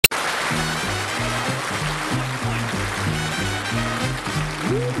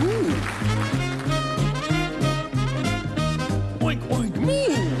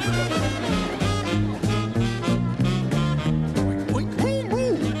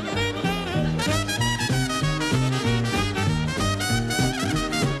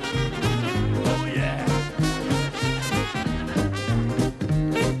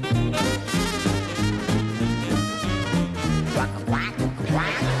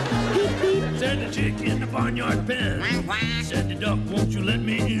Said the chick in the barnyard pen. Said the duck, won't you let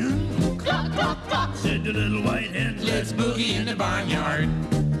me in? Cluck, cluck, cluck. Said the little white hen, let's boogie in the barnyard.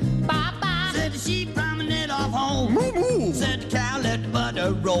 Bye-bye. Said the sheep promenade off home. Moo moo. Said the cow let the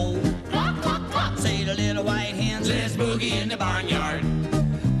butter roll. Cluck, cluck, cluck. Say the little white hen, Let's boogie in the barnyard.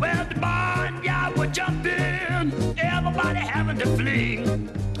 well, the barnyard was jumping, everybody having to fling.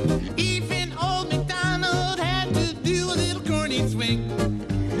 Even old MacDonald had to do a little corny swing.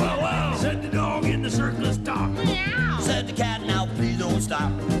 Wow, wow, said the dog in the circus top. Meow. said the cat, now please don't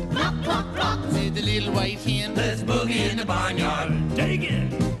stop. Cluck, cluck, cluck. Said the little white hen. Let's boogie in the barnyard. Take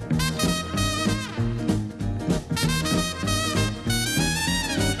it.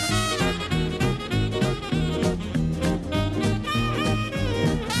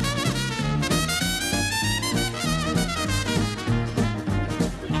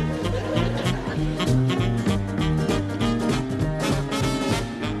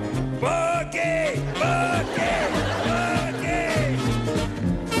 Boogie, boogie, boogie.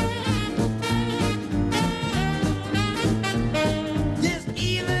 Yes,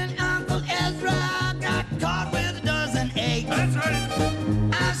 even Uncle Ezra got caught with a dozen eggs. That's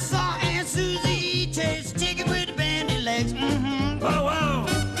right. I saw Aunt Susie chase chicken with the bandy legs. Mm-hmm. Wow, wow.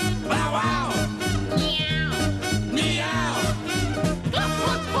 Bow wow. Meow. Meow. Cluck,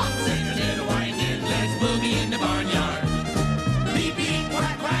 cluck, cluck. Say the little white hen, let's boogie in the barnyard. Beep beep,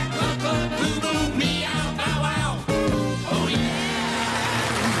 quack quack, cluck cluck, boo boo, meow, bow wow. Oh yeah.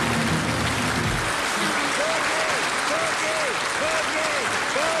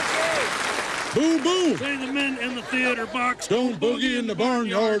 Boom, boom. Say the men in the theater box Don't boogie in the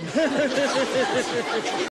barnyard.